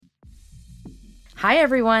Hi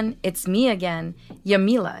everyone, it's me again,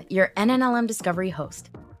 Yamila, your NNLM Discovery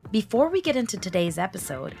host. Before we get into today's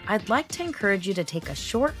episode, I'd like to encourage you to take a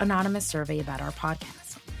short anonymous survey about our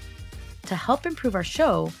podcast. To help improve our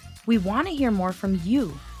show, we want to hear more from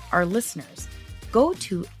you, our listeners. Go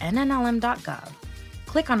to nnlm.gov,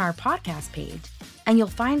 click on our podcast page, and you'll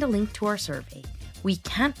find a link to our survey. We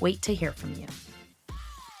can't wait to hear from you.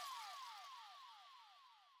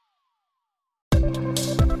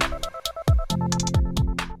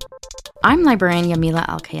 I'm librarian Yamila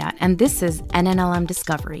Alkayat, and this is NNLM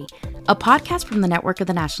Discovery, a podcast from the network of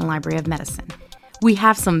the National Library of Medicine. We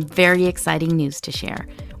have some very exciting news to share.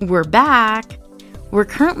 We're back! We're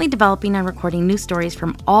currently developing and recording new stories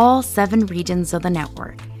from all 7 regions of the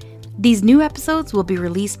network. These new episodes will be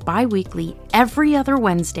released bi-weekly every other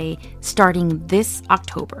Wednesday starting this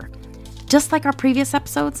October. Just like our previous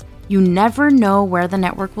episodes, you never know where the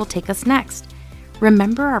network will take us next.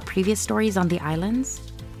 Remember our previous stories on the islands?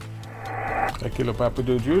 Kilo Papa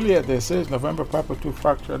do Juliet, this is November Papa 2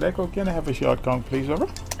 Foxtrot Echo. Can I have a short count, please? Over.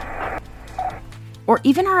 Or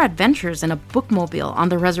even our adventures in a bookmobile on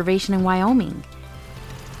the reservation in Wyoming.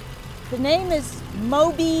 The name is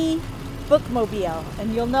Moby Bookmobile,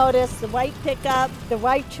 and you'll notice the white pickup, the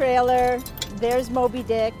white trailer, there's Moby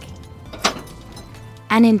Dick.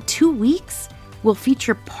 And in 2 weeks, we'll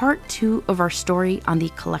feature part 2 of our story on the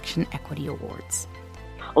Collection Equity Awards.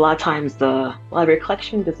 A lot of times the library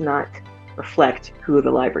collection does not reflect who the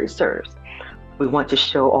library serves. We want to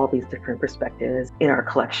show all these different perspectives in our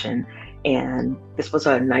collection, and this was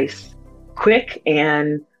a nice, quick,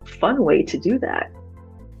 and fun way to do that.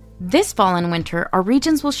 This fall and winter, our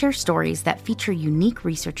regions will share stories that feature unique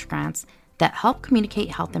research grants that help communicate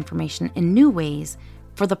health information in new ways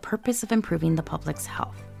for the purpose of improving the public's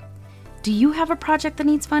health. Do you have a project that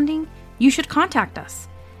needs funding? You should contact us.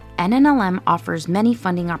 NNLM offers many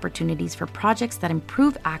funding opportunities for projects that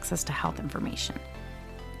improve access to health information.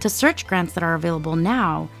 To search grants that are available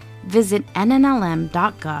now, visit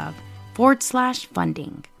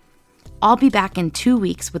nnlm.gov/funding. I'll be back in 2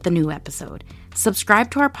 weeks with a new episode.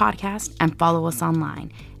 Subscribe to our podcast and follow us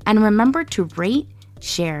online. And remember to rate,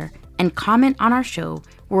 share, and comment on our show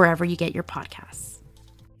wherever you get your podcasts.